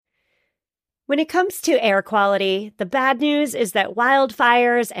When it comes to air quality, the bad news is that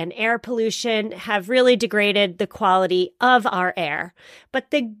wildfires and air pollution have really degraded the quality of our air.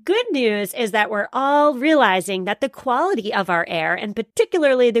 But the good news is that we're all realizing that the quality of our air, and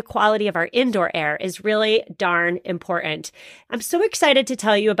particularly the quality of our indoor air, is really darn important. I'm so excited to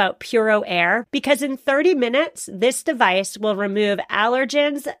tell you about Puro Air because in 30 minutes, this device will remove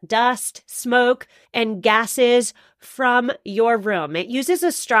allergens, dust, smoke, and gases from your room. It uses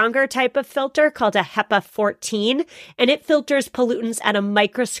a stronger type of filter called a HEPA 14, and it filters pollutants at a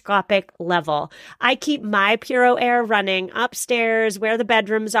microscopic level. I keep my Puro Air running upstairs where the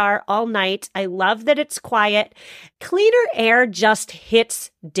bedrooms are all night. I love that it's quiet. Cleaner air just hits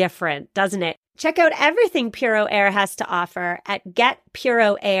different, doesn't it? Check out everything Puro Air has to offer at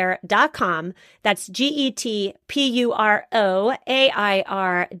getpuroair.com. That's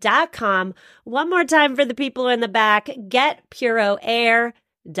GETPUROAIR.com. One more time for the people in the back,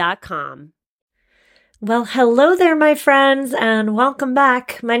 getpuroair.com. Well, hello there, my friends, and welcome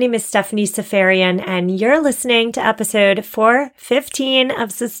back. My name is Stephanie Safarian, and you're listening to episode 415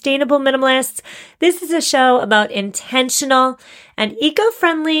 of Sustainable Minimalists. This is a show about intentional and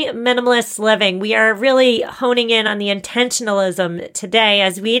eco-friendly minimalist living. We are really honing in on the intentionalism today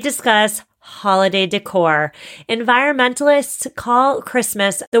as we discuss holiday decor. Environmentalists call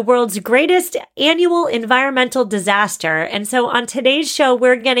Christmas the world's greatest annual environmental disaster. And so on today's show,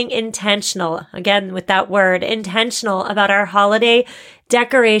 we're getting intentional, again with that word, intentional about our holiday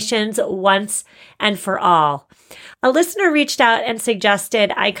decorations once and for all. A listener reached out and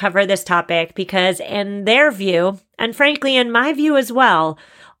suggested I cover this topic because in their view, and frankly in my view as well,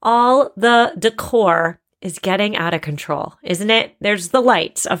 all the decor is getting out of control, isn't it? There's the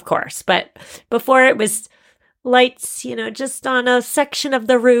lights, of course, but before it was lights, just on a section of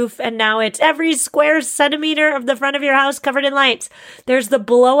the roof, and now it's every square centimeter of the front of your house covered in lights. There's the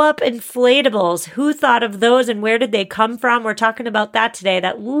blow-up inflatables. Who thought of those and where did they come from? We're talking about that today,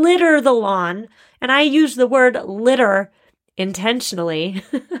 that litter the lawn, and I use the word litter intentionally.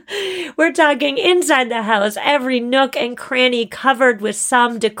 We're talking inside the house, every nook and cranny covered with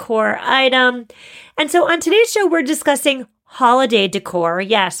some decor item. And so on today's show, we're discussing holiday decor,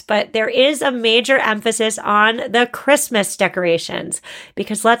 yes, but there is a major emphasis on the Christmas decorations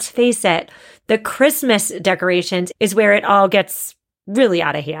because let's face it, the Christmas decorations is where it all gets really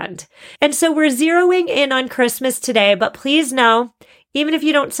out of hand. And so we're zeroing in on Christmas today, but please know, even if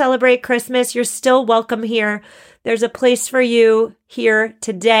you don't celebrate Christmas, you're still welcome here. There's a place for you here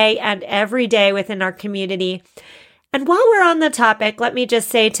today and every day within our community. And while we're on the topic, let me just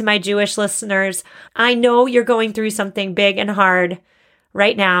say to my Jewish listeners, I know you're going through something big and hard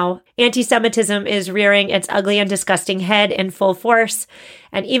right now. Anti-Semitism is rearing its ugly and disgusting head in full force.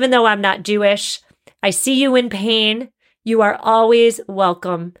 And even though I'm not Jewish, I see you in pain. You are always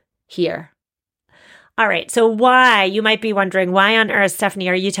welcome here. All right, so why, you might be wondering, why on earth, Stephanie,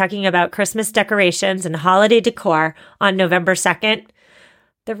 are you talking about Christmas decorations and holiday decor on November 2nd?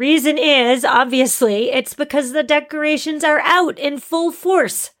 The reason is, obviously, it's because the decorations are out in full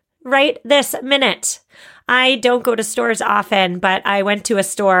force right this minute. I don't go to stores often, but I went to a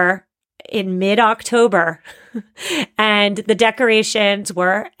store in mid-October and the decorations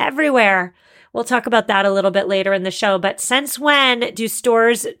were everywhere. We'll talk about that a little bit later in the show, but since when do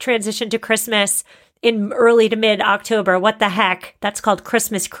stores transition to Christmas in early to mid-October? What the heck? That's called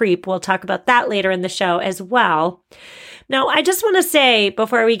Christmas creep. We'll talk about that later in the show as well. Now, I just want to say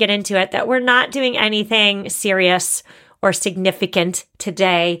before we get into it that we're not doing anything serious or significant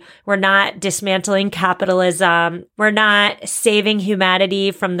today. We're not dismantling capitalism. We're not saving humanity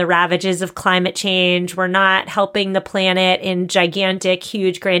from the ravages of climate change. We're not helping the planet in gigantic,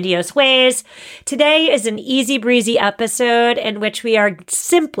 huge, grandiose ways. Today is an easy breezy episode in which we are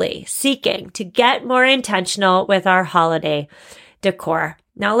simply seeking to get more intentional with our holiday decor.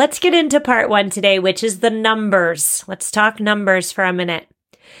 Now let's get into part one today, which is the numbers. Let's talk numbers for a minute.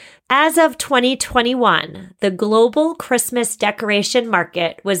 As of 2021, the global Christmas decoration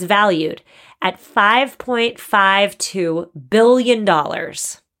market was valued at $5.52 billion.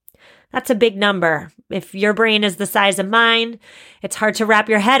 That's a big number. If your brain is the size of mine, it's hard to wrap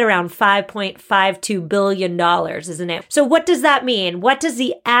your head around $5.52 billion, isn't it? So what does that mean? What does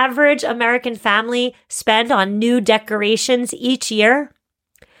the average American family spend on new decorations each year?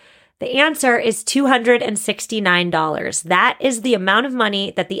 The answer is $269. That is the amount of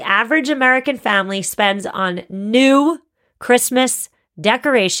money that the average American family spends on new Christmas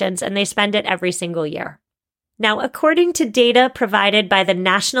decorations, and they spend it every single year. Now, according to data provided by the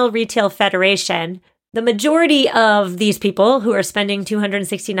National Retail Federation, The majority of these people who are spending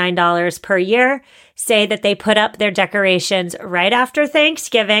 $269 per year say that they put up their decorations right after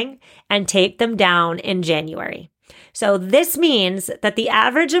Thanksgiving and take them down in January. So this means that the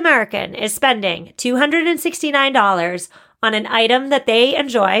average American is spending $269 on an item that they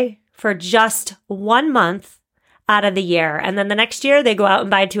enjoy for just 1 month out of the year. And then the next year, they go out and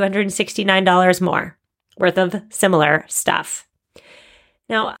buy $269 more worth of similar stuff.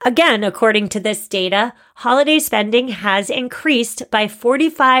 Now, again, according to this data, holiday spending has increased by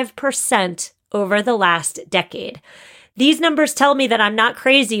 45% over the last decade. These numbers tell me that I'm not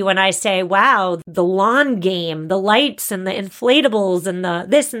crazy when I say, wow, the lawn game, the lights and the inflatables and the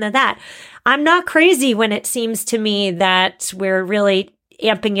this and the that. I'm not crazy when it seems to me that we're really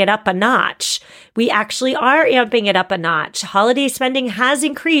amping it up a notch. We actually are amping it up a notch. Holiday spending has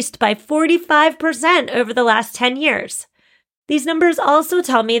increased by 45% over the last 10 years. These numbers also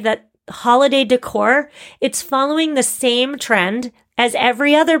tell me that holiday decor, it's following the same trend as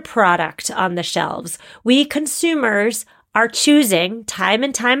every other product on the shelves. We consumers are choosing time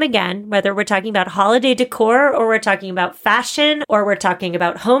and time again, whether we're talking about holiday decor or we're talking about fashion or we're talking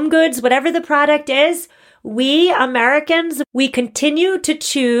about home goods, whatever the product is, we Americans, we continue to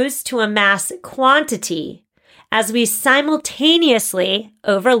choose to amass quantity as we simultaneously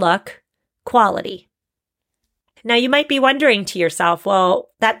overlook quality. Now, you might be wondering to yourself, well,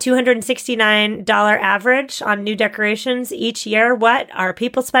 that $269 average on new decorations each year, what are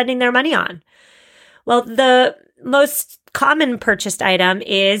people spending their money on? Well, the most common purchased item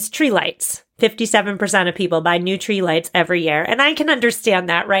is tree lights. 57% of people buy new tree lights every year. And I can understand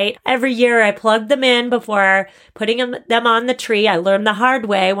that, right? Every year I plug them in before putting them on the tree. I learned the hard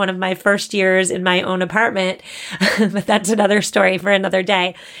way one of my first years in my own apartment. But that's another story for another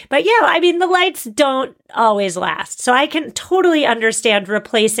day. But yeah, I mean, the lights don't always last. So I can totally understand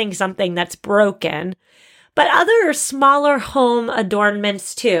replacing something that's broken. But other smaller home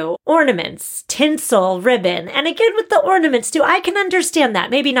adornments too, ornaments, tinsel, ribbon, and again with the ornaments too, I can understand that.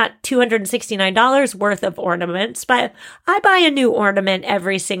 Maybe not $269 worth of ornaments, but I buy a new ornament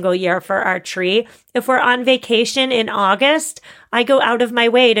every single year for our tree. If we're on vacation in August, I go out of my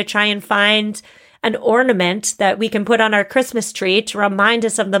way to try and find an ornament that we can put on our Christmas tree to remind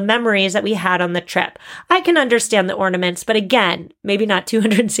us of the memories that we had on the trip. I can understand the ornaments, but again, maybe not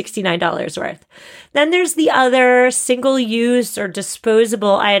 $269 worth. Then there's the other single-use or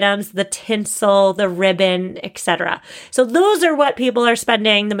disposable items, the tinsel, the ribbon, etc. So those are what people are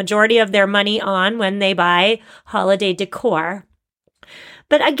spending the majority of their money on when they buy holiday decor.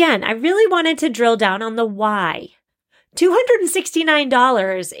 But again, I really wanted to drill down on the why.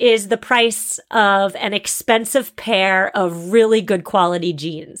 $269 is the price of an expensive pair of really good quality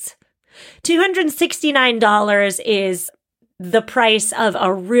jeans. $269 is the price of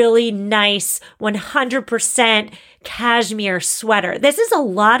a really nice 100% cashmere sweater. This is a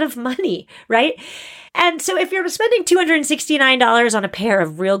lot of money, right? And so if you're spending $269 on a pair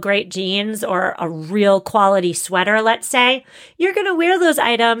of real great jeans or a real quality sweater, let's say, you're going to wear those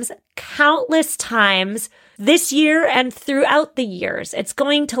items countless times this year and throughout the years. It's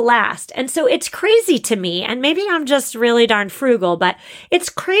going to last. And so it's crazy to me, and maybe I'm just really darn frugal, but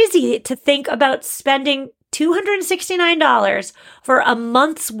it's crazy to think about spending $269 for a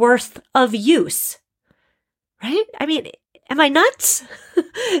month's worth of use, right? I mean, am I nuts?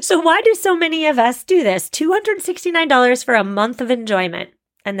 So why do so many of us do this? $269 for a month of enjoyment,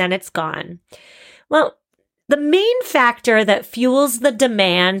 and then it's gone. Well, the main factor that fuels the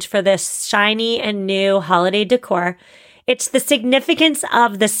demand for this shiny and new holiday decor, it's the significance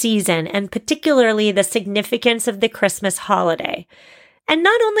of the season, and particularly the significance of the Christmas holiday. And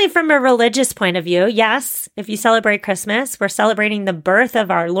not only from a religious point of view, yes, if you celebrate Christmas, we're celebrating the birth of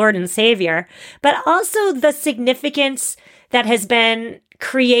our Lord and Savior, but also the significance that has been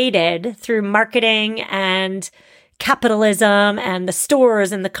created through marketing and capitalism and the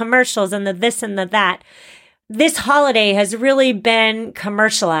stores and the commercials and the this and the that. This holiday has really been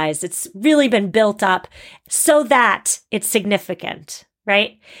commercialized. It's really been built up so that it's significant,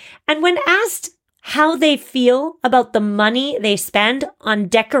 right? And when asked how they feel about the money they spend on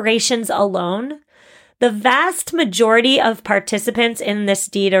decorations alone, the vast majority of participants in this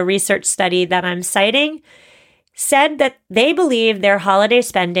DETA research study that I'm citing said that they believe their holiday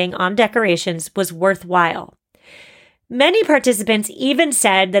spending on decorations was worthwhile. Many participants even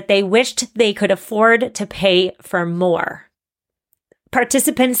said that they wished they could afford to pay for more.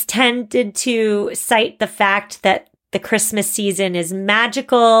 Participants tended to cite the fact that the Christmas season is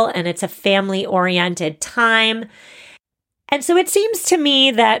magical and it's a family-oriented time. And so it seems to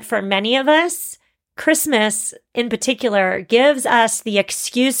me that for many of us, Christmas in particular gives us the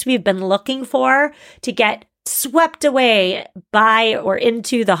excuse we've been looking for to get swept away by or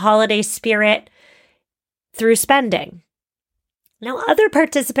into the holiday spirit through spending. Now, other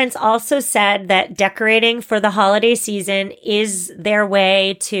participants also said that decorating for the holiday season is their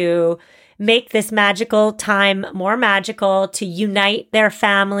way to make this magical time more magical, to unite their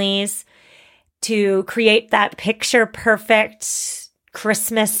families, to create that picture perfect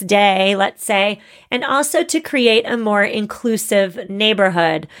Christmas day, let's say, and also to create a more inclusive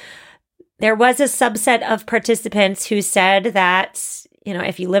neighborhood. There was a subset of participants who said that,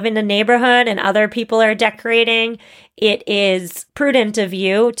 if you live in a neighborhood and other people are decorating, it is prudent of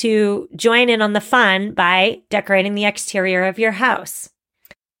you to join in on the fun by decorating the exterior of your house.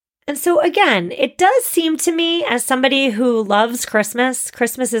 And so again, it does seem to me, as somebody who loves Christmas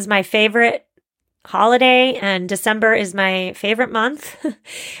is my favorite holiday and December is my favorite month.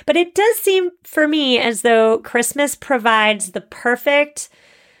 But it does seem for me as though Christmas provides the perfect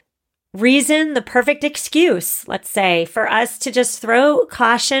reason, the perfect excuse, let's say, for us to just throw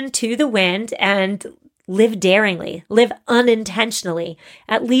caution to the wind and live daringly, live unintentionally,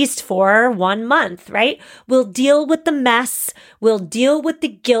 at least for 1 month, right? We'll deal with the mess. We'll deal with the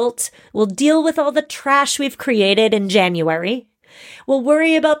guilt. We'll deal with all the trash we've created in January. We'll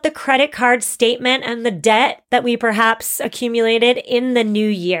worry about the credit card statement and the debt that we perhaps accumulated in the new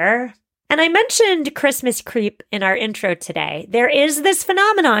year. And I mentioned Christmas creep in our intro today. There is this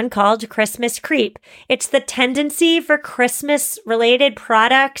phenomenon called Christmas creep. It's the tendency for Christmas-related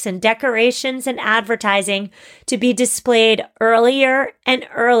products and decorations and advertising to be displayed earlier and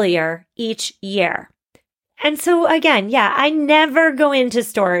earlier each year. And so again, I never go into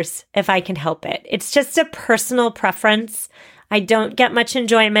stores if I can help it. It's just a personal preference. I don't get much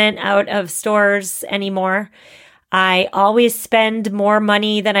enjoyment out of stores anymore. I always spend more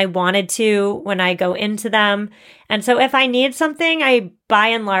money than I wanted to when I go into them. And so if I need something, I by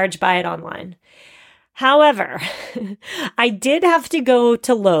and large buy it online. However, I did have to go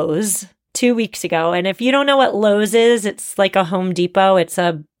to Lowe's 2 weeks ago. And if you don't know what Lowe's is, it's like a Home Depot. It's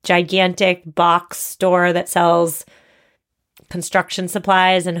a gigantic box store that sells construction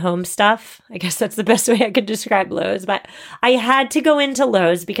supplies and home stuff. I guess that's the best way I could describe Lowe's. But I had to go into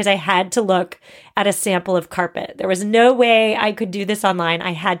Lowe's because I had to look at a sample of carpet. There was no way I could do this online.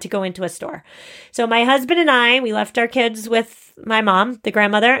 I had to go into a store. So my husband and I, we left our kids with my mom, the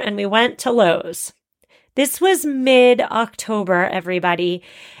grandmother, and we went to Lowe's. This was mid-October, everybody,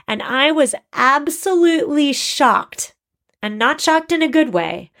 and I was absolutely shocked, and not shocked in a good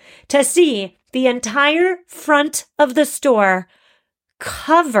way, to see the entire front of the store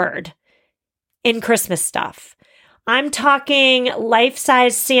covered in Christmas stuff. I'm talking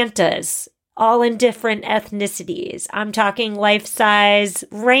life-size Santas, all in different ethnicities. I'm talking life-size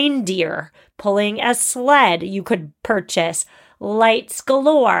reindeer pulling a sled you could purchase, lights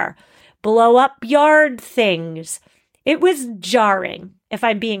galore, blow-up yard things. It was jarring, if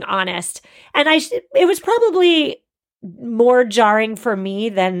I'm being honest. And it was probably more jarring for me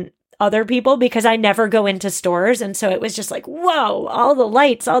than other people because I never go into stores. And so it was just like, whoa, all the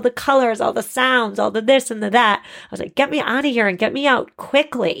lights, all the colors, all the sounds, all the this and the that. I was like, get me out of here and get me out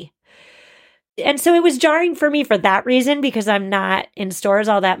quickly. And so it was jarring for me for that reason because I'm not in stores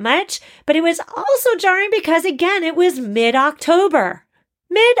all that much. But it was also jarring because, again, it was mid-October.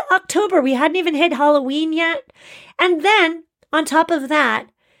 Mid-October. We hadn't even hit Halloween yet. And then on top of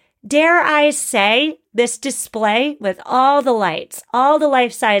that, dare I say, this display with all the lights, all the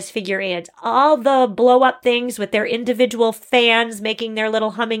life-size figurines, all the blow-up things with their individual fans making their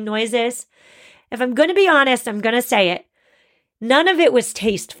little humming noises. If I'm going to be honest, I'm going to say it. None of it was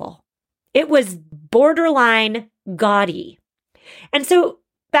tasteful. It was borderline gaudy. And so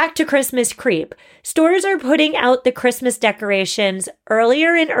back to Christmas creep. Stores are putting out the Christmas decorations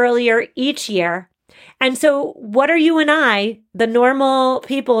earlier and earlier each year. And so what are you and I, the normal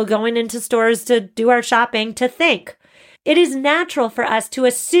people going into stores to do our shopping, to think? It is natural for us to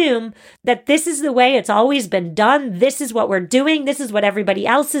assume that this is the way it's always been done. This is what we're doing. This is what everybody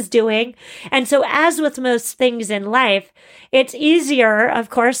else is doing. And so as with most things in life, it's easier, of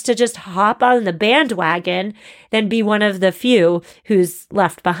course, to just hop on the bandwagon than be one of the few who's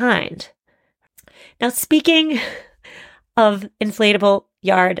left behind. Now, speaking of inflatable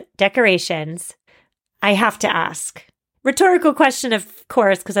yard decorations, I have to ask. Rhetorical question, of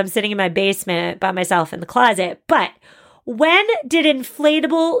course, because I'm sitting in my basement by myself in the closet. But when did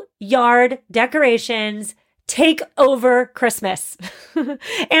inflatable yard decorations take over Christmas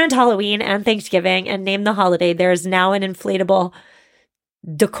and Halloween and Thanksgiving and name the holiday? There is now an inflatable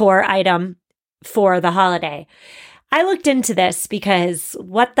decor item for the holiday. I looked into this because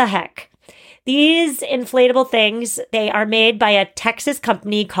what the heck? These inflatable things, they are made by a Texas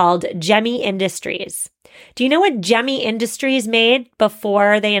company called Gemmy Industries. Do you know what Gemmy Industries made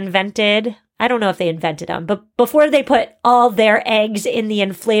before they invented, I don't know if they invented them, but before they put all their eggs in the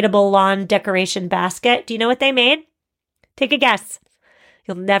inflatable lawn decoration basket, do you know what they made? Take a guess.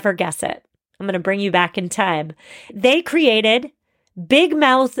 You'll never guess it. I'm going to bring you back in time. They created Big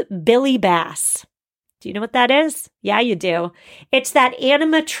Mouth Billy Bass. Do you know what that is? Yeah, you do. It's that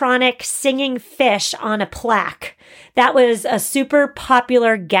animatronic singing fish on a plaque. That was a super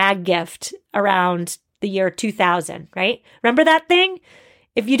popular gag gift around the year 2000, right? Remember that thing?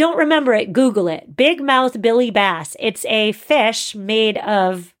 If you don't remember it, Google it. Big Mouth Billy Bass. It's a fish made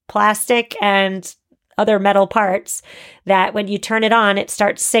of plastic and other metal parts that when you turn it on, it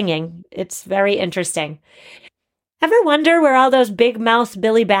starts singing. It's very interesting. Ever wonder where all those big mouth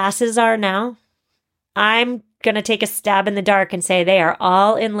Billy Basses are now? I'm going to take a stab in the dark and say they are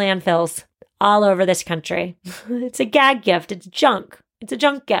all in landfills all over this country. It's a gag gift. It's junk. It's a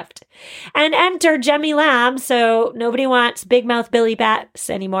junk gift. And enter Gemmy Labs. So nobody wants Big Mouth Billy Bass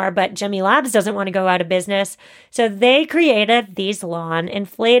anymore, but Gemmy Labs doesn't want to go out of business. So they created these lawn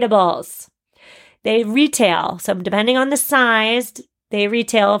inflatables. They retail. So depending on the size, they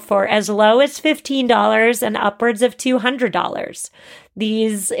retail for as low as $15 and upwards of $200.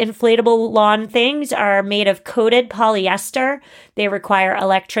 These inflatable lawn things are made of coated polyester. They require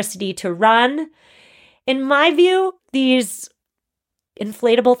electricity to run. In my view, these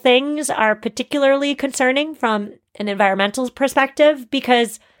inflatable things are particularly concerning from an environmental perspective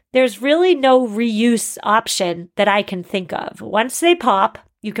because there's really no reuse option that I can think of. Once they pop,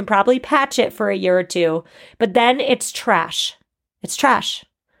 you can probably patch it for a year or two, but then it's trash. It's trash.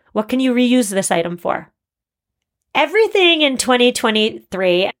 What can you reuse this item for? Everything in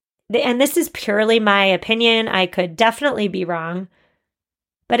 2023, and this is purely my opinion, I could definitely be wrong,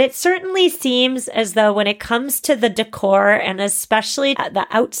 but it certainly seems as though when it comes to the decor, and especially the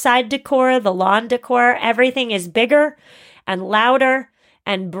outside decor, the lawn decor, everything is bigger and louder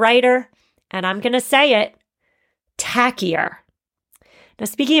and brighter, and I'm going to say it, tackier. Now,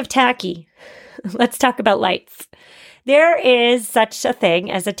 speaking of tacky, let's talk about lights. There is such a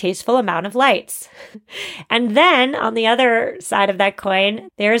thing as a tasteful amount of lights. And then on the other side of that coin,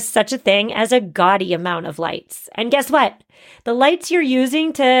 there's such a thing as a gaudy amount of lights. And guess what? The lights you're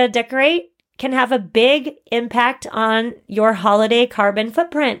using to decorate can have a big impact on your holiday carbon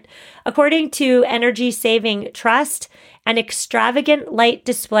footprint. According to Energy Saving Trust, an extravagant light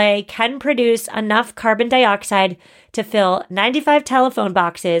display can produce enough carbon dioxide to fill 95 telephone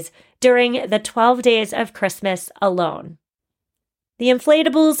boxes during the 12 days of Christmas alone. The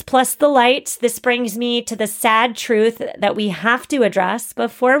inflatables plus the lights, this brings me to the sad truth that we have to address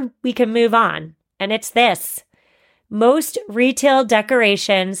before we can move on. And it's this. Most retail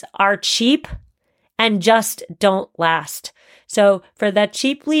decorations are cheap and just don't last. So for the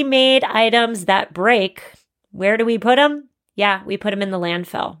cheaply made items that break, where do we put them? Yeah, we put them in the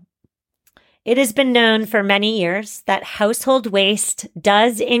landfill. It has been known for many years that household waste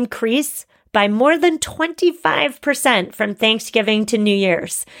does increase by more than 25% from Thanksgiving to New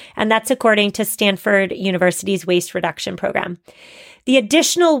Year's, and that's according to Stanford University's waste reduction program. The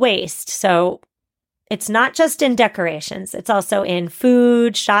additional waste, so it's not just in decorations, it's also in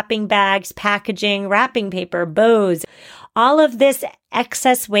food, shopping bags, packaging, wrapping paper, bows. All of this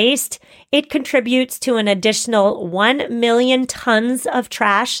excess waste, it contributes to an additional 1 million tons of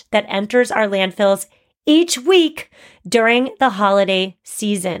trash that enters our landfills each week during the holiday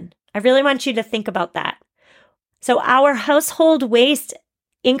season. I really want you to think about that. So our household waste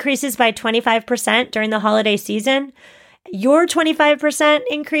increases by 25% during the holiday season. Your 25%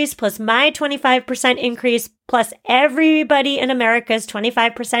 increase plus my 25% increase plus everybody in America's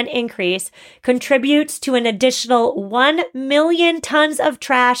 25% increase contributes to an additional 1 million tons of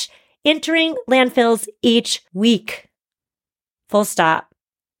trash entering landfills each week. Full stop.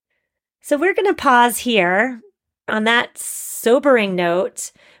 So we're going to pause here on that sobering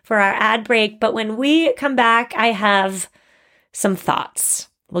note for our ad break. But when we come back, I have some thoughts.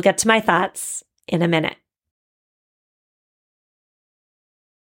 We'll get to my thoughts in a minute.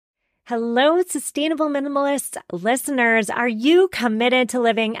 Hello, Sustainable Minimalist listeners. Are you committed to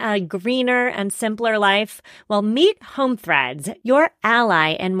living a greener and simpler life? Well, meet HomeThreads, your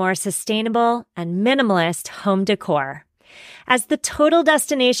ally in more sustainable and minimalist home decor. As the total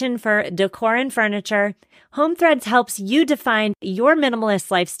destination for decor and furniture, HomeThreads helps you define your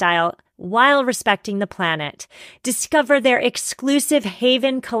minimalist lifestyle while respecting the planet. Discover their exclusive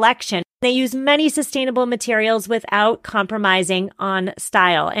Haven collection, They use many sustainable materials without compromising on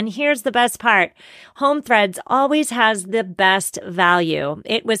style. And here's the best part. Home Threads always has the best value.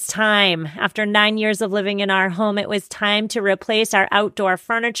 It was time. After 9 years of living in our home, it was time to replace our outdoor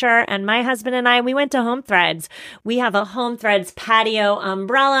furniture. And my husband and I, we went to Home Threads. We have a Home Threads patio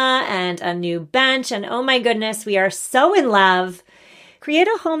umbrella and a new bench. And oh my goodness, we are so in love. Create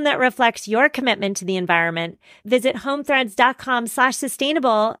a home that reflects your commitment to the environment. Visit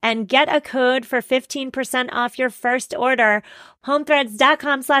homethreads.com/sustainable and get a code for 15% off your first order.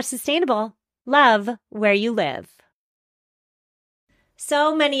 Homethreads.com/sustainable. Love where you live.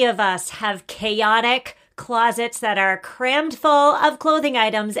 So many of us have chaotic closets that are crammed full of clothing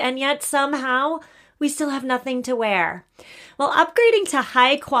items, and yet somehow we still have nothing to wear. Well, upgrading to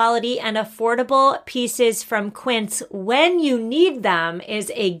high quality and affordable pieces from Quince when you need them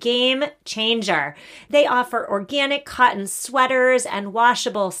is a game changer. They offer organic cotton sweaters and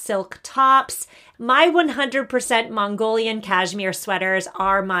washable silk tops. My 100% Mongolian cashmere sweaters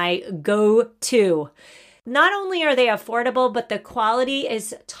are my go-to. Not only are they affordable, but the quality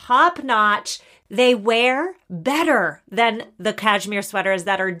is top-notch. They wear better than the cashmere sweaters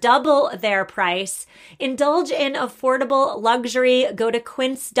that are double their price. Indulge in affordable luxury. Go to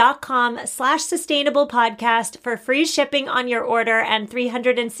quince.com/sustainable podcast for free shipping on your order and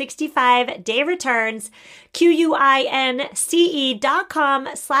 365-day returns.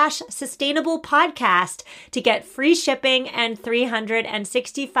 QUINCE.com/sustainable podcast to get free shipping and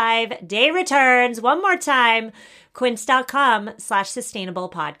 365-day returns. One more time, quince.com/sustainable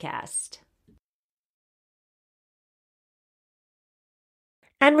podcast.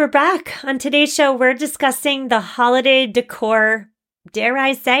 And we're back. On today's show, we're discussing the holiday decor, dare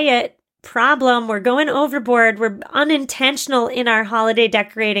I say it, problem. We're going overboard. We're unintentional in our holiday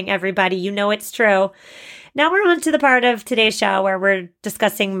decorating, everybody. You know it's true. Now we're on to the part of today's show where we're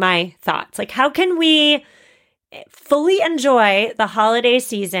discussing my thoughts. Like, how can we fully enjoy the holiday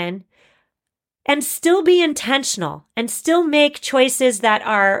season and still be intentional and still make choices that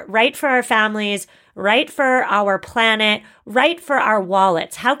are right for our families, right for our planet, right for our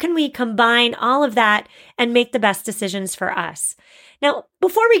wallets? How can we combine all of that and make the best decisions for us? Now,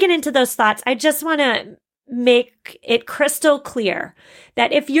 before we get into those thoughts, I just want to make it crystal clear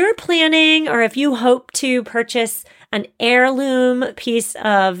that if you're planning or if you hope to purchase an heirloom piece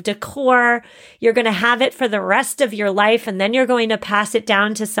of decor, you're going to have it for the rest of your life and then you're going to pass it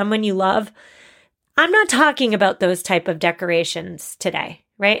down to someone you love. I'm not talking about those type of decorations today,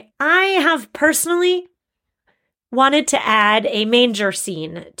 right? I have personally wanted to add a manger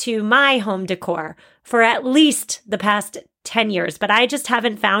scene to my home decor for at least the past 10 years, but I just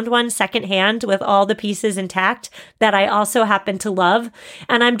haven't found one secondhand with all the pieces intact that I also happen to love.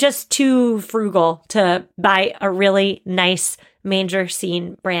 And I'm just too frugal to buy a really nice manger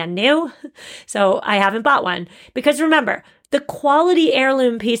scene brand new. So I haven't bought one because remember, the quality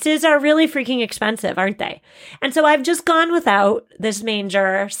heirloom pieces are really freaking expensive, aren't they? And so I've just gone without this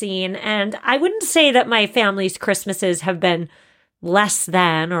manger scene. And I wouldn't say that my family's Christmases have been less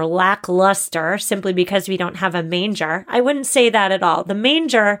than or lackluster simply because we don't have a manger. I wouldn't say that at all. The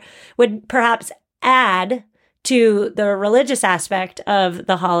manger would perhaps add to the religious aspect of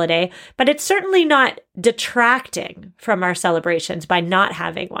the holiday, but it's certainly not detracting from our celebrations by not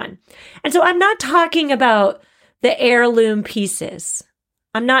having one. And so I'm not talking about the heirloom pieces.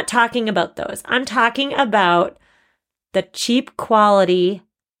 I'm not talking about those. I'm talking about the cheap quality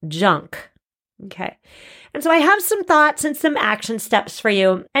junk. Okay. And so I have some thoughts and some action steps for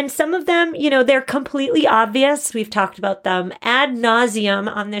you. And some of them, they're completely obvious. We've talked about them ad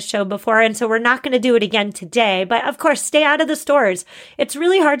nauseum on this show before. And so we're not going to do it again today. But of course, stay out of the stores. It's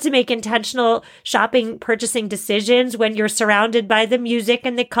really hard to make intentional purchasing decisions when you're surrounded by the music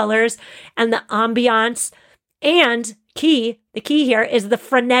and the colors and the ambiance. And the key here is the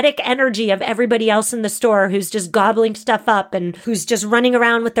frenetic energy of everybody else in the store who's just gobbling stuff up and who's just running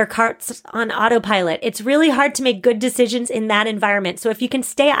around with their carts on autopilot. It's really hard to make good decisions in that environment. So if you can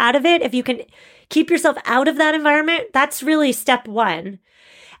stay out of it, if you can keep yourself out of that environment, that's really step one.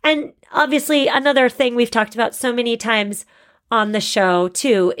 And obviously, another thing we've talked about so many times on the show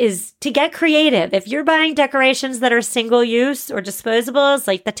too is to get creative. If you're buying decorations that are single use or disposables,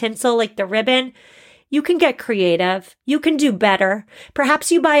 like the tinsel, like the ribbon, you can get creative. You can do better.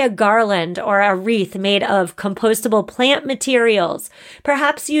 Perhaps you buy a garland or a wreath made of compostable plant materials.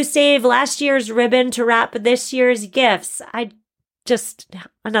 Perhaps you save last year's ribbon to wrap this year's gifts. I just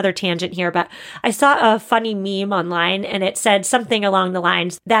another tangent here, but I saw a funny meme online and it said something along the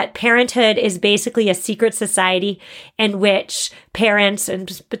lines that parenthood is basically a secret society in which parents,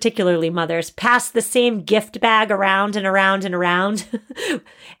 and particularly mothers, pass the same gift bag around and around and around.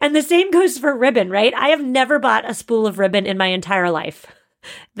 And the same goes for ribbon, right? I have never bought a spool of ribbon in my entire life.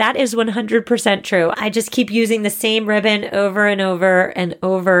 That is 100% true. I just keep using the same ribbon over and over and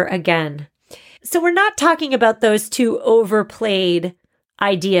over again. So we're not talking about those two overplayed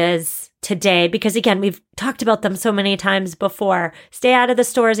ideas today because, again, we've talked about them so many times before. Stay out of the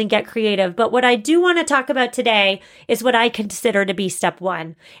stores and get creative. But what I do want to talk about today is what I consider to be step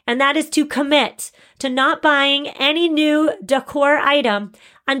one, and that is to commit to not buying any new decor item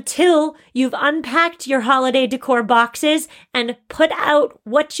until you've unpacked your holiday decor boxes and put out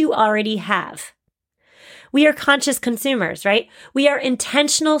what you already have. We are conscious consumers, right? We are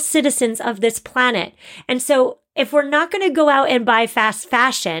intentional citizens of this planet. And so if we're not going to go out and buy fast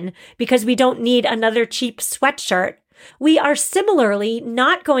fashion because we don't need another cheap sweatshirt, we are similarly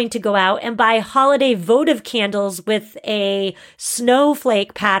not going to go out and buy holiday votive candles with a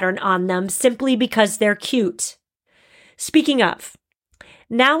snowflake pattern on them simply because they're cute. Speaking of,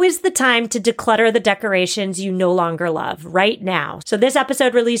 now is the time to declutter the decorations you no longer love, right now. So this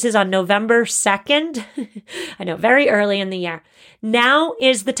episode releases on November 2nd. I know, very early in the year. Now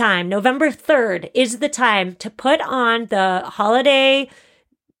is the time, November 3rd is the time to put on the holiday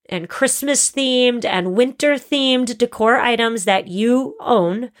and Christmas themed and winter themed decor items that you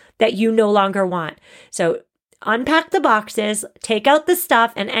own that you no longer want. So unpack the boxes, take out the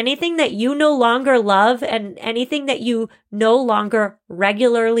stuff, and anything that you no longer love and anything that you no longer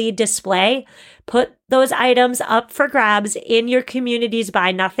regularly display, put those items up for grabs in your community's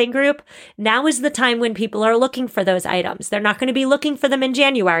Buy Nothing group. Now is the time when people are looking for those items. They're not going to be looking for them in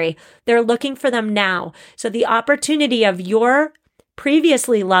January. They're looking for them now. So the opportunity of your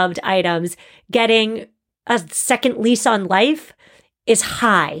previously loved items getting a second lease on life is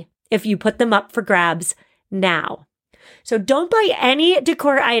high if you put them up for grabs now. So don't buy any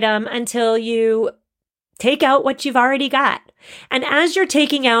decor item until you take out what you've already got. And as you're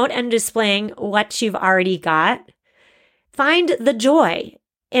taking out and displaying what you've already got, find the joy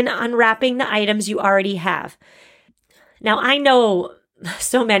in unwrapping the items you already have. Now, I know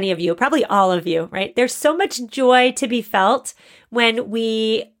so many of you, probably all of you, right? There's so much joy to be felt when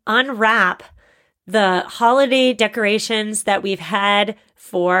we unwrap the holiday decorations that we've had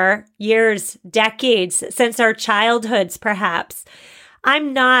for years, decades, since our childhoods, perhaps.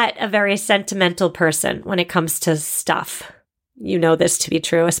 I'm not a very sentimental person when it comes to stuff. You know this to be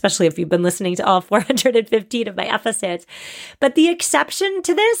true, especially if you've been listening to all 415 of my episodes. But the exception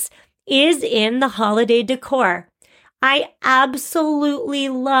to this is in the holiday decor. I absolutely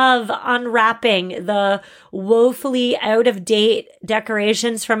love unwrapping the woefully out-of-date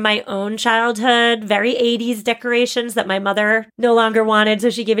decorations from my own childhood, very 80s decorations that my mother no longer wanted, so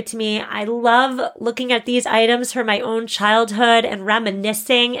she gave it to me. I love looking at these items from my own childhood and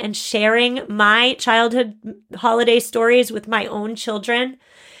reminiscing and sharing my childhood holiday stories with my own children.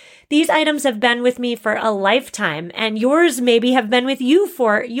 These items have been with me for a lifetime, and yours maybe have been with you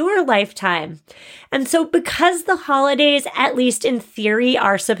for your lifetime. And so because the holidays, at least in theory,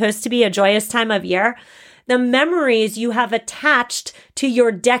 are supposed to be a joyous time of year, the memories you have attached to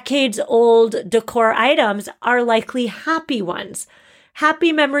your decades-old decor items are likely happy ones.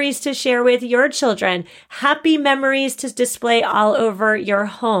 Happy memories to share with your children. Happy memories to display all over your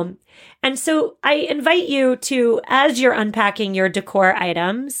home. And so I invite you to, as you're unpacking your decor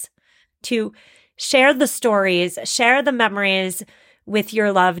items, to share the stories, share the memories with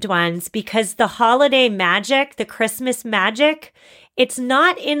your loved ones, because the holiday magic, the Christmas magic, it's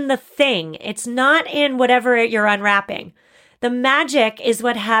not in the thing. It's not in whatever you're unwrapping. The magic is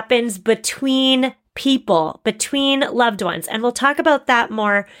what happens between people, between loved ones. And we'll talk about that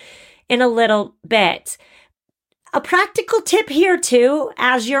more in a little bit. A practical tip here too,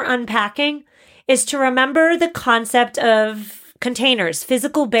 as you're unpacking, is to remember the concept of containers,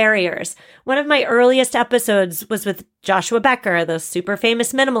 physical barriers. One of my earliest episodes was with Joshua Becker, the super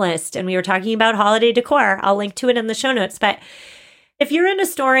famous minimalist, and we were talking about holiday decor. I'll link to it in the show notes. But if you're in a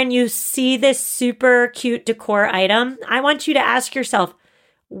store and you see this super cute decor item, I want you to ask yourself,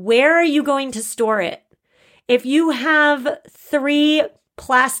 where are you going to store it? If you have 3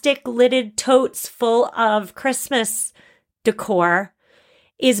 plastic lidded totes full of Christmas decor,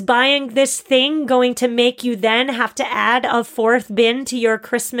 is buying this thing going to make you then have to add a 4th bin to your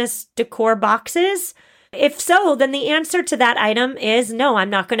Christmas decor boxes? If so, then the answer to that item is no, I'm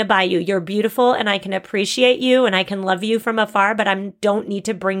not going to buy you. You're beautiful and I can appreciate you and I can love you from afar, but I don't need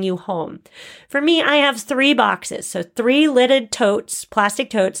to bring you home. For me, I have 3 boxes. So 3 lidded totes, plastic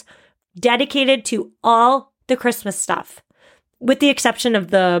totes, dedicated to all the Christmas stuff, with the exception of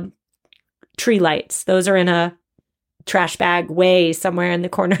the tree lights. Those are in a trash bag way somewhere in the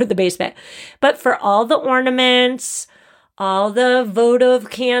corner of the basement. But for all the ornaments, all the votive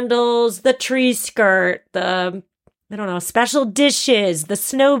candles, the tree skirt, special dishes, the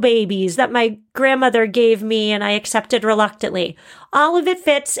snow babies that my grandmother gave me and I accepted reluctantly. All of it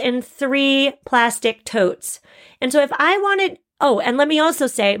fits in 3 plastic totes. And so if I wanted, and let me also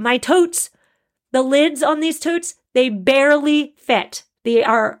say, my totes, the lids on these totes, they barely fit. They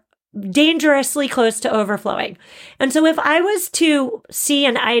are dangerously close to overflowing. And so if I was to see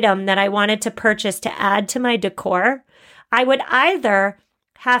an item that I wanted to purchase to add to my decor, I would either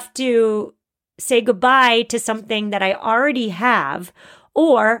have to say goodbye to something that I already have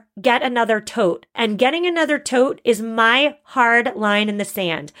or get another tote. And getting another tote is my hard line in the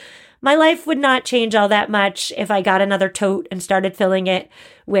sand. My life would not change all that much if I got another tote and started filling it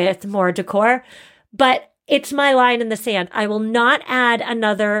with more decor, but it's my line in the sand. I will not add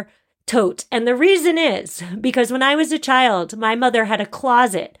another tote. And the reason is because when I was a child, my mother had a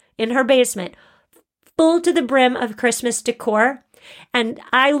closet in her basement full to the brim of Christmas decor. And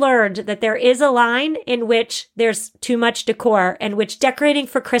I learned that there is a line in which there's too much decor and which decorating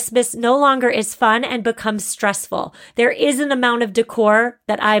for Christmas no longer is fun and becomes stressful. There is an amount of decor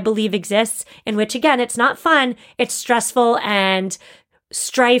that I believe exists in which, again, it's not fun, it's stressful and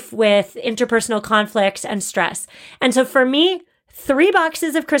strife with interpersonal conflicts and stress. And so for me, 3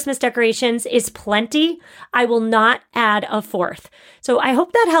 boxes of Christmas decorations is plenty. I will not add a 4th. So I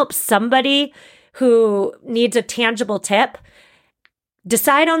hope that helps somebody who needs a tangible tip.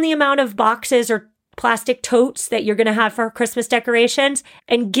 Decide on the amount of boxes or plastic totes that you're going to have for Christmas decorations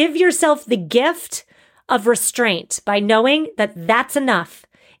and give yourself the gift of restraint by knowing that that's enough.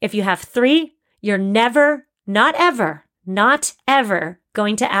 If you have 3, you're never, not ever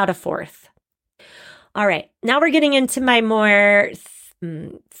going to add a 4th. All right, now we're getting into my more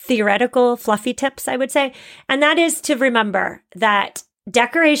theoretical, fluffy tips, I would say. And that is to remember that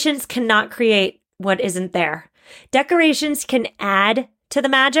decorations cannot create what isn't there. Decorations can add to the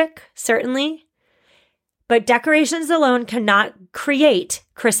magic, certainly, but decorations alone cannot create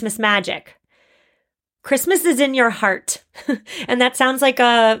Christmas magic. Christmas is in your heart. And that sounds like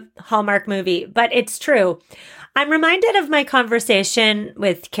a Hallmark movie, but it's true. I'm reminded of my conversation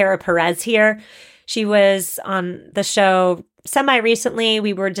with Kara Perez here. She was on the show semi-recently.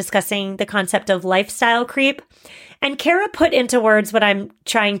 We were discussing the concept of lifestyle creep. And Kara put into words what I'm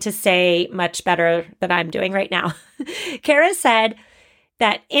trying to say much better than I'm doing right now. Kara said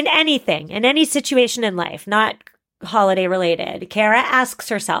that in any situation in life, not holiday related, Kara asks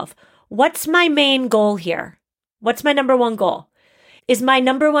herself, what's my main goal here? What's my number one goal? Is my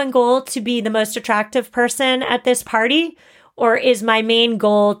number one goal to be the most attractive person at this party? Or is my main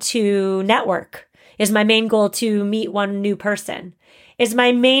goal to network? Is my main goal to meet one new person? Is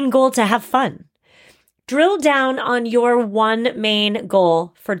my main goal to have fun? Drill down on your one main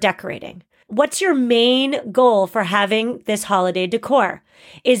goal for decorating. What's your main goal for having this holiday decor?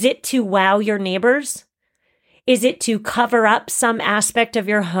 Is it to wow your neighbors? Is it to cover up some aspect of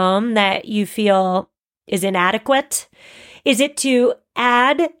your home that you feel is inadequate? Is it to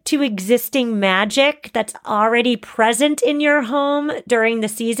add to existing magic that's already present in your home during the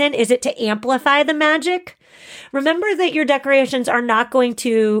season? Is it to amplify the magic? Remember that your decorations are not going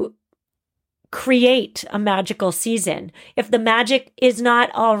to create a magical season if the magic is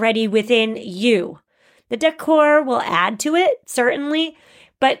not already within you. The decor will add to it, certainly,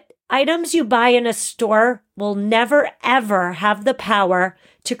 but items you buy in a store will never, ever have the power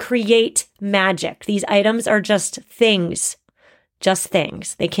to create magic. These items are just things.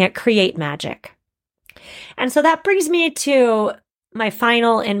 They can't create magic. And so that brings me to my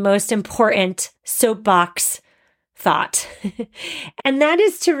final and most important soapbox thought. And that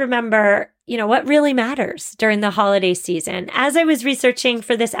is to remember, what really matters during the holiday season. As I was researching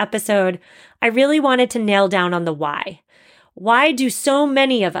for this episode, I really wanted to nail down on the why. Why do so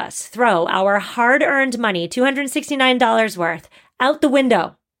many of us throw our hard-earned money, $269 worth, out the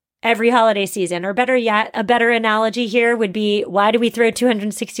window every holiday season? Or better yet, a better analogy here would be, why do we throw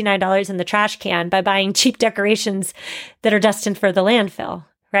 $269 in the trash can by buying cheap decorations that are destined for the landfill,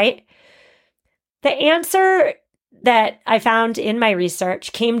 right? The answer that I found in my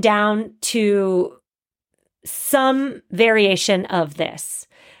research came down to some variation of this.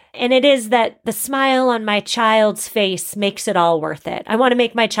 And it is that the smile on my child's face makes it all worth it. I want to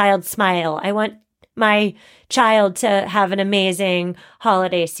make my child smile. I want my child to have an amazing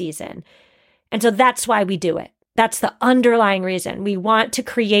holiday season. And so that's why we do it. That's the underlying reason. We want to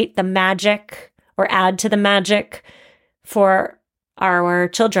create the magic or add to the magic for our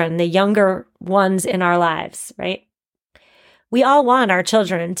children, the younger ones in our lives, right? We all want our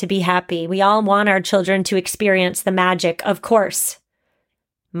children to be happy. We all want our children to experience the magic, of course,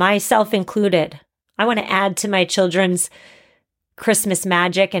 myself included. I want to add to my children's Christmas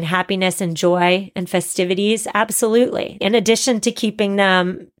magic and happiness and joy and festivities. Absolutely. In addition to keeping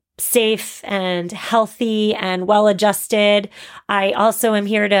them safe and healthy and well-adjusted, I also am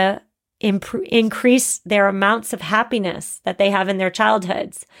here to increase their amounts of happiness that they have in their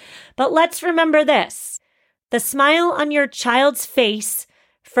childhoods. But let's remember this. The smile on your child's face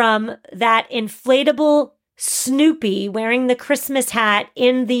from that inflatable Snoopy wearing the Christmas hat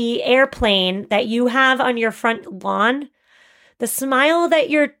in the airplane that you have on your front lawn, the smile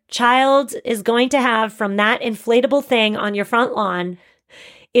that your child is going to have from that inflatable thing on your front lawn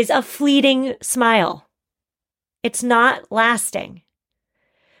is a fleeting smile. It's not lasting.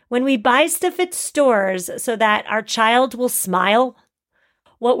 When we buy stuff at stores so that our child will smile,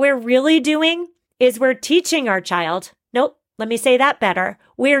 what we're really doing is we're teaching our child, nope, let me say that better.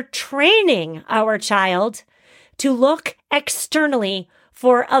 We're training our child to look externally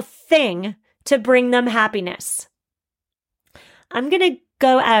for a thing to bring them happiness. I'm going to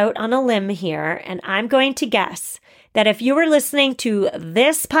go out on a limb here, and I'm going to guess that if you were listening to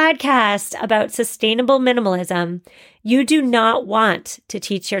this podcast about sustainable minimalism, you do not want to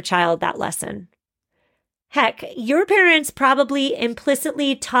teach your child that lesson. Heck, your parents probably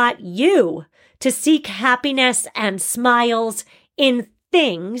implicitly taught you to seek happiness and smiles in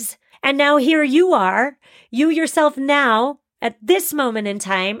things. And now here you are, you yourself now, at this moment in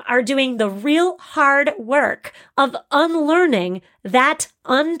time, are doing the real hard work of unlearning that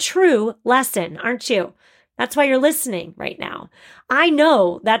untrue lesson, aren't you? That's why you're listening right now. I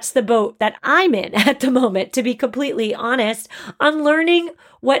know that's the boat that I'm in at the moment, to be completely honest. Unlearning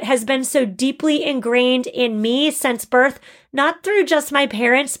what has been so deeply ingrained in me since birth, not through just my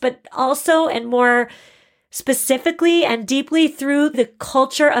parents, but also and more specifically and deeply through the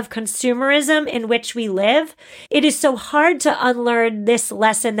culture of consumerism in which we live. It is so hard to unlearn this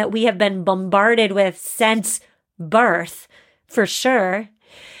lesson that we have been bombarded with since birth, for sure.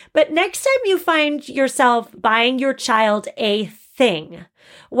 But next time you find yourself buying your child a thing,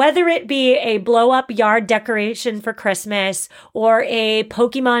 whether it be a blow-up yard decoration for Christmas or a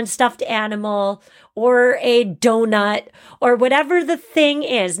Pokemon stuffed animal or a donut or whatever the thing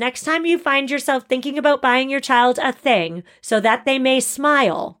is, next time you find yourself thinking about buying your child a thing so that they may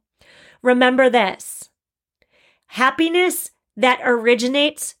smile, remember this. Happiness that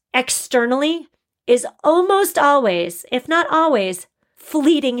originates externally is almost always, if not always,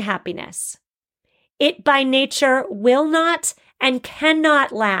 fleeting happiness. It by nature will not and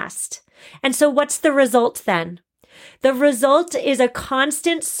cannot last. And so what's the result then? The result is a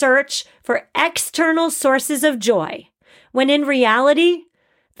constant search for external sources of joy, when in reality,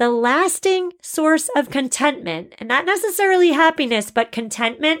 the lasting source of contentment, and not necessarily happiness, but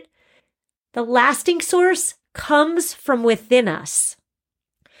contentment, the lasting source comes from within us.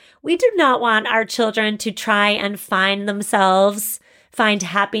 We do not want our children to try and find themselves, find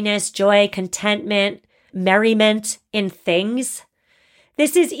happiness, joy, contentment, merriment in things.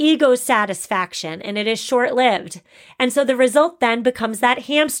 This is ego satisfaction, and it is short-lived. And so the result then becomes that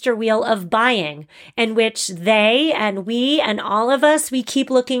hamster wheel of buying, in which they and we and all of us, we keep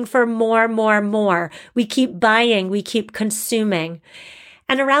looking for more, more, more. We keep buying, we keep consuming.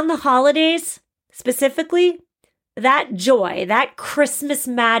 And around the holidays, specifically, that joy, that Christmas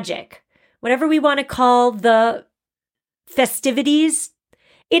magic, whatever we want to call the festivities,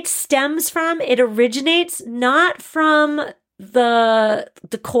 it originates not from the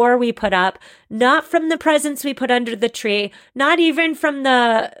decor we put up, not from the presents we put under the tree, not even from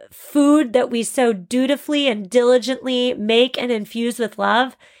the food that we so dutifully and diligently make and infuse with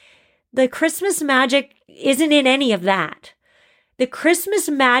love. The Christmas magic isn't in any of that. The Christmas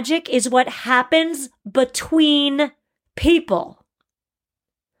magic is what happens between people.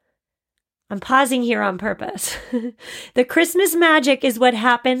 I'm pausing here on purpose. The Christmas magic is what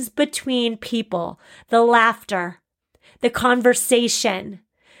happens between people. The laughter, the conversation,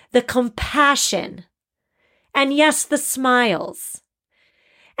 the compassion, and yes, the smiles.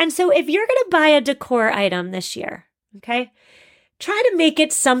 And so if you're going to buy a decor item this year, okay, try to make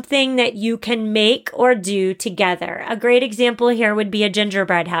it something that you can make or do together. A great example here would be a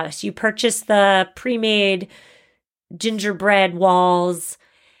gingerbread house. You purchase the pre-made gingerbread walls.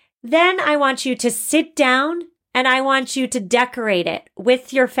 Then I want you to sit down And I want you to decorate it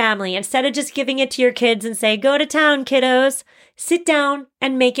with your family. Instead of just giving it to your kids and say, go to town, kiddos, sit down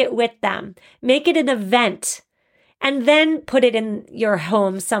and make it with them. Make it an event. And then put it in your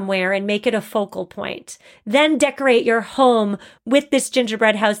home somewhere and make it a focal point. Then decorate your home with this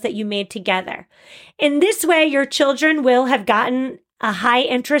gingerbread house that you made together. In this way, your children will have gotten a high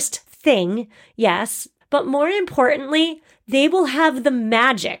interest thing, yes, but more importantly, they will have the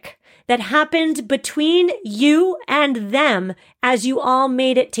magic that happened between you and them as you all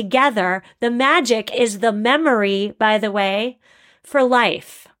made it together. The magic is the memory, by the way, for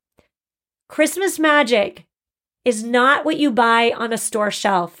life. Christmas magic is not what you buy on a store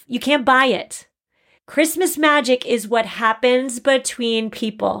shelf. You can't buy it. Christmas magic is what happens between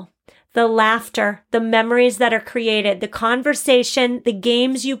people. The laughter, the memories that are created, the conversation, the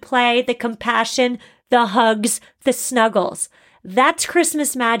games you play, the compassion, the hugs, the snuggles. That's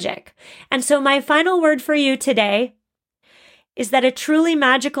Christmas magic. And so my final word for you today is that a truly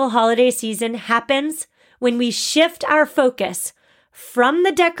magical holiday season happens when we shift our focus from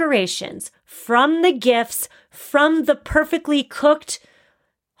the decorations, from the gifts, from the perfectly cooked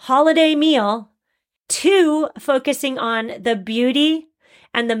holiday meal to focusing on the beauty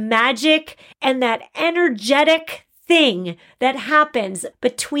and the magic and that energetic thing that happens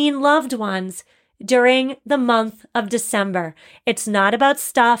between loved ones during the month of December. It's not about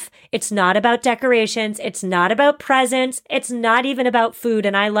stuff. It's not about decorations. It's not about presents. It's not even about food.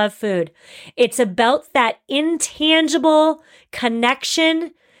 And I love food. It's about that intangible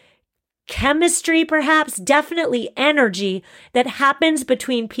connection, chemistry, perhaps, definitely energy that happens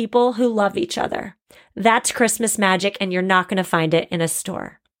between people who love each other. That's Christmas magic, and you're not going to find it in a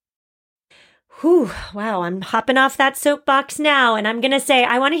store. Whew, wow, I'm hopping off that soapbox now, and I'm going to say,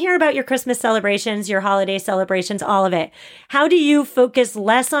 I want to hear about your Christmas celebrations, your holiday celebrations, all of it. How do you focus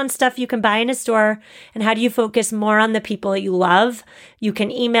less on stuff you can buy in a store, and how do you focus more on the people you love? You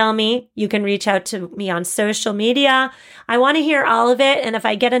can email me. You can reach out to me on social media. I want to hear all of it, and if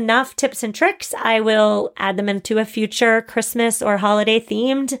I get enough tips and tricks, I will add them into a future Christmas or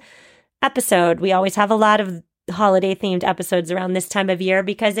holiday-themed episode. We always have a lot of holiday themed episodes around this time of year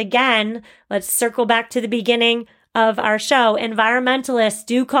because, again, let's circle back to the beginning of our show. Environmentalists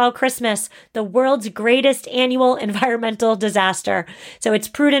do call Christmas the world's greatest annual environmental disaster. So it's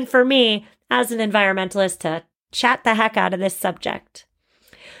prudent for me as an environmentalist to chat the heck out of this subject.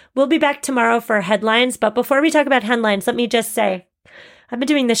 We'll be back tomorrow for headlines, but before we talk about headlines, let me just say, I've been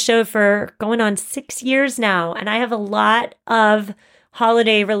doing this show for going on 6 years now, and I have a lot of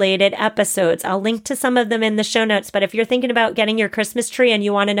holiday-related episodes. I'll link to some of them in the show notes, but if you're thinking about getting your Christmas tree and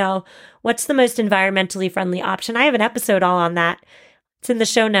you want to know what's the most environmentally friendly option, I have an episode all on that. It's in the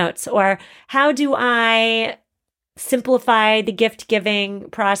show notes. Or how do I simplify the gift-giving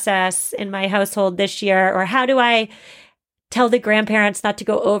process in my household this year? Or how do I tell the grandparents not to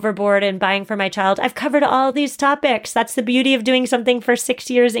go overboard in buying for my child? I've covered all these topics. That's the beauty of doing something for 6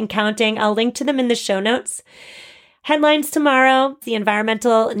 years and counting. I'll link to them in the show notes. Headlines tomorrow, the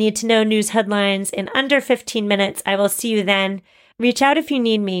environmental need to know news headlines in under 15 minutes. I will see you then. Reach out if you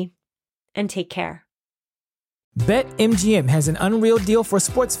need me, and take care. BetMGM has an unreal deal for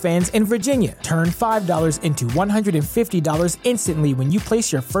sports fans in Virginia. Turn $5 into $150 instantly when you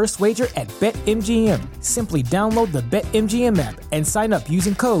place your first wager at BetMGM. Simply download the BetMGM app and sign up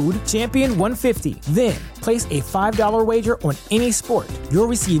using code Champion150. Then, place a $5 wager on any sport. You'll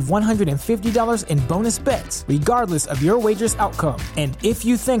receive $150 in bonus bets, regardless of your wager's outcome. And if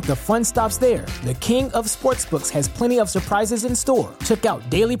you think the fun stops there, the King of Sportsbooks has plenty of surprises in store. Check out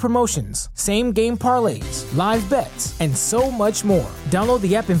daily promotions, same-game parlays, live bets, and so much more. Download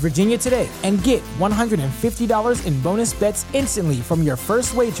the app in Virginia today and get $150 in bonus bets instantly from your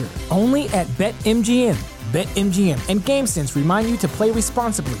first wager. Only at BetMGM. BetMGM and GameSense remind you to play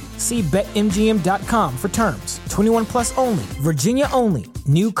responsibly. See BetMGM.com for terms. 21 plus only. Virginia only.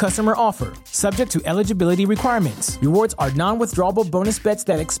 New customer offer. Subject to eligibility requirements. Rewards are non-withdrawable bonus bets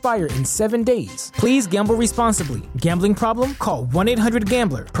that expire in 7 days. Please gamble responsibly. Gambling problem? Call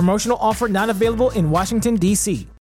 1-800-GAMBLER. Promotional offer not available in Washington, D.C.